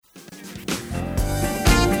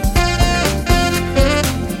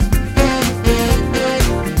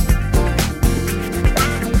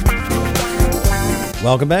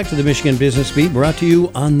Welcome back to the Michigan Business Beat, brought to you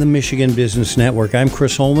on the Michigan Business Network. I'm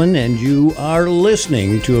Chris Holman, and you are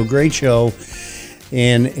listening to a great show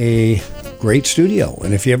in a great studio.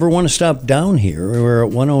 And if you ever want to stop down here, we're at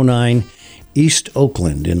 109 East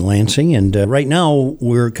Oakland in Lansing. And right now,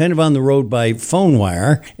 we're kind of on the road by phone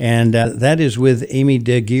wire, and that is with Amy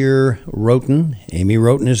Roten. Amy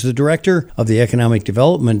Roten is the Director of the Economic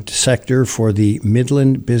Development Sector for the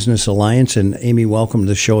Midland Business Alliance. And Amy, welcome to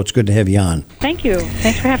the show. It's good to have you on. Thank you.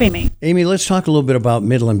 Thanks for having me. Amy, let's talk a little bit about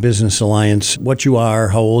Midland Business Alliance, what you are,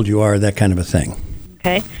 how old you are, that kind of a thing.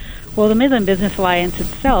 Okay. Well, the Midland Business Alliance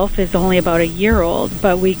itself is only about a year old,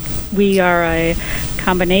 but we are a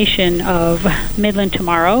combination of Midland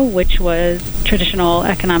Tomorrow, which was traditional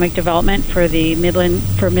economic development for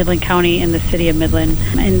Midland County and the city of Midland,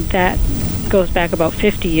 and that goes back about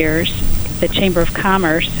 50 years. The Chamber of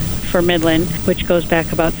Commerce for Midland, which goes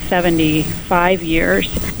back about 75 years,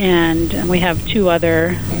 and we have two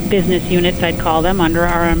other business units, I'd call them, under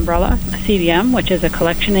our umbrella. CVM, which is a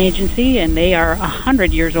collection agency, and they are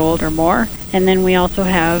 100 years old or more. And then we also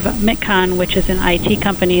have Mitcon, which is an IT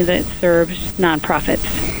company that serves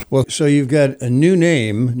nonprofits. Well, so you've got a new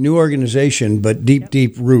name, new organization, but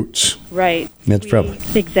deep roots. Right. That's probably.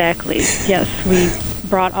 Exactly. Yes, we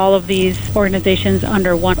brought all of these organizations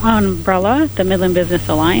under one umbrella, the Midland Business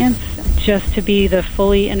Alliance, just to be the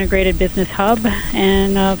fully integrated business hub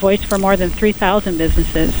and a voice for more than 3,000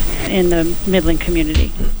 businesses in the Midland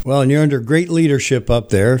community. Well, and you're under great leadership up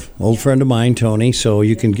there. Old friend of mine, Tony, so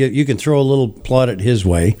you can throw a little plaudit his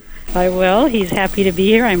way. I will. He's happy to be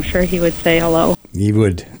here. I'm sure he would say hello. He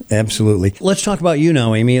would, absolutely. Let's talk about you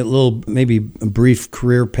now, Amy, maybe a brief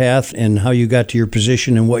career path and how you got to your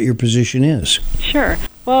position and what your position is. Sure.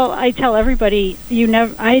 Well, I tell everybody,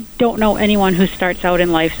 I don't know anyone who starts out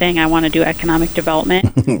in life saying, I want to do economic development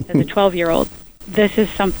as a 12-year-old. This is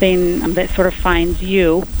something that sort of finds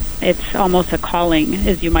you. It's almost a calling,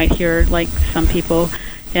 as you might hear, like some people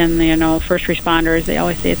and, first responders, they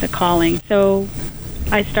always say it's a calling. So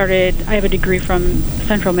I have a degree from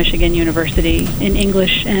Central Michigan University in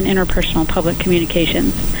English and interpersonal public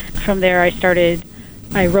communications. From there,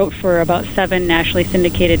 I wrote for about 7 nationally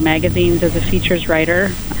syndicated magazines as a features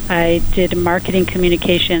writer. I did marketing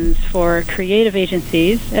communications for creative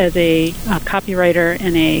agencies as a copywriter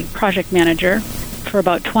and a project manager for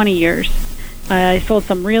about 20 years. I sold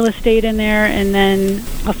some real estate in there, and then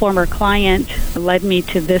a former client led me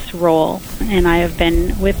to this role. And I have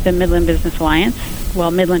been with the Midland Business Alliance,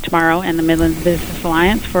 Midland Tomorrow and the Midland Business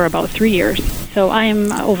Alliance for about 3 years. So I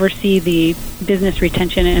oversee the business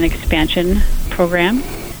retention and expansion program.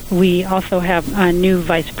 We also have a new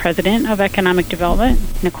vice president of economic development,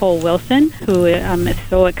 Nicole Wilson, who I'm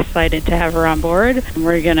so excited to have her on board.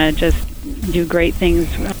 We're going to just do great things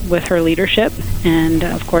with her leadership. And,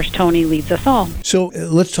 of course, Tony leads us all. So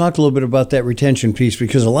let's talk a little bit about that retention piece,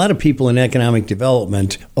 because a lot of people in economic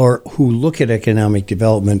development or who look at economic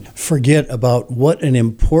development forget about what an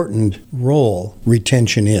important role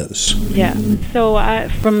retention is. Yeah. So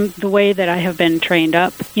from the way that I have been trained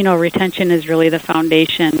up, retention is really the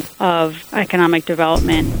foundation of economic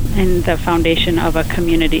development and the foundation of a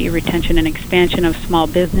community. Retention and expansion of small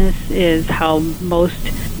business is how most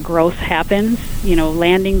growth happens.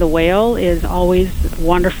 Landing the whale is always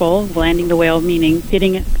wonderful. Landing the whale meaning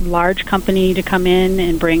getting a large company to come in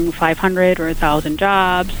and bring 500 or 1,000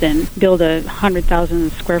 jobs and build a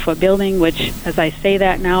 100,000 square foot building, which, as I say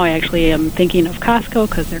that now, I actually am thinking of Costco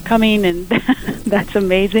because they're coming, and that's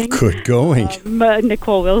amazing. Good going. But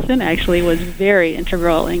Nicole Wilson actually was very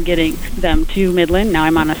integral in getting them to Midland. Now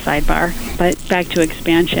I'm on a sidebar. But back to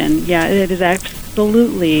expansion. Yeah, it is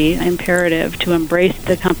absolutely imperative to embrace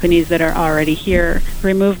the companies that are already here,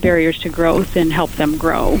 remove barriers to growth, and help them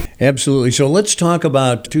grow. Absolutely. So let's talk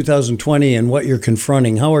about 2020 and what you're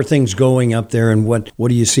confronting. How are things going up there, and what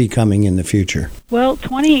do you see coming in the future? Well,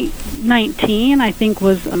 2019, I think,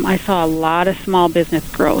 I saw a lot of small business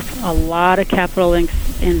growth, a lot of capital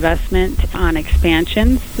investment on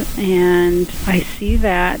expansions, and I see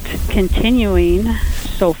that continuing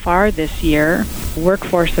so far this year.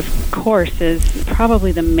 Workforce, of course, is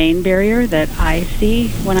probably the main barrier that I see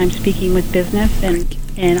when I'm speaking with business, and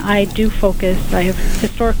I have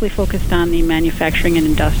historically focused on the manufacturing and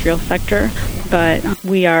industrial sector, but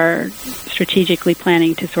we are strategically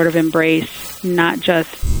planning to sort of embrace not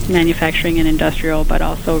just manufacturing and industrial, but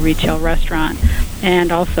also retail, restaurant,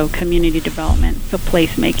 and also community development, so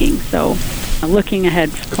placemaking. So looking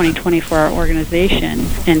ahead to 2020 for our organization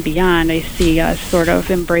and beyond, I see us sort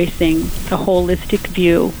of embracing a holistic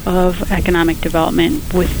view of economic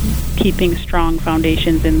development with keeping strong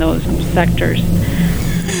foundations in those sectors.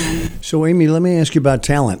 So, Amy, let me ask you about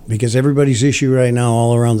talent, because everybody's issue right now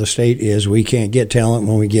all around the state is we can't get talent.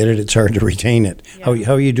 When we get it, it's hard to retain it. Yeah.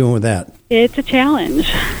 How are you doing with that? It's a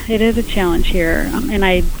challenge. It is a challenge here. And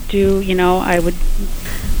I do, I would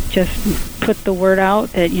just put the word out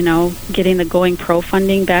that, getting the Going Pro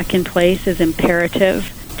funding back in place is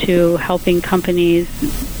imperative to helping companies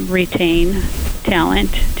retain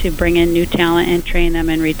talent, to bring in new talent and train them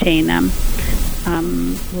and retain them.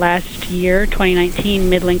 Last year, 2019,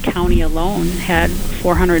 Midland County alone had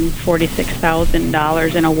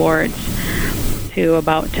 $446,000 in awards to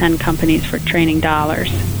about 10 companies for training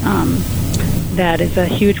dollars. That is a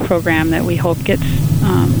huge program that we hope gets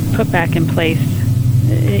put back in place,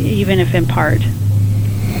 even if in part.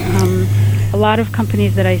 A lot of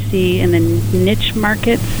companies that I see in the niche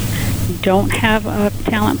markets don't have a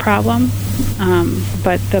talent problem,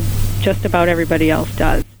 but just about everybody else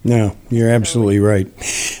does. No, you're absolutely right.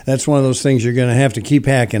 That's one of those things you're going to have to keep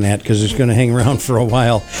hacking at because it's going to hang around for a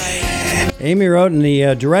while. Amy Roten,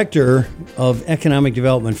 the Director of Economic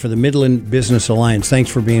Development for the Midland Business Alliance, thanks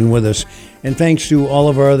for being with us. And thanks to all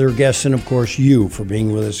of our other guests and, of course, you for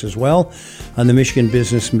being with us as well on the Michigan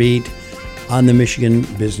Business Meet on the Michigan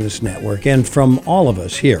Business Network. And from all of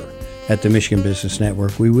us here at the Michigan Business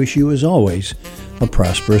Network, we wish you, as always, a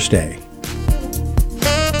prosperous day.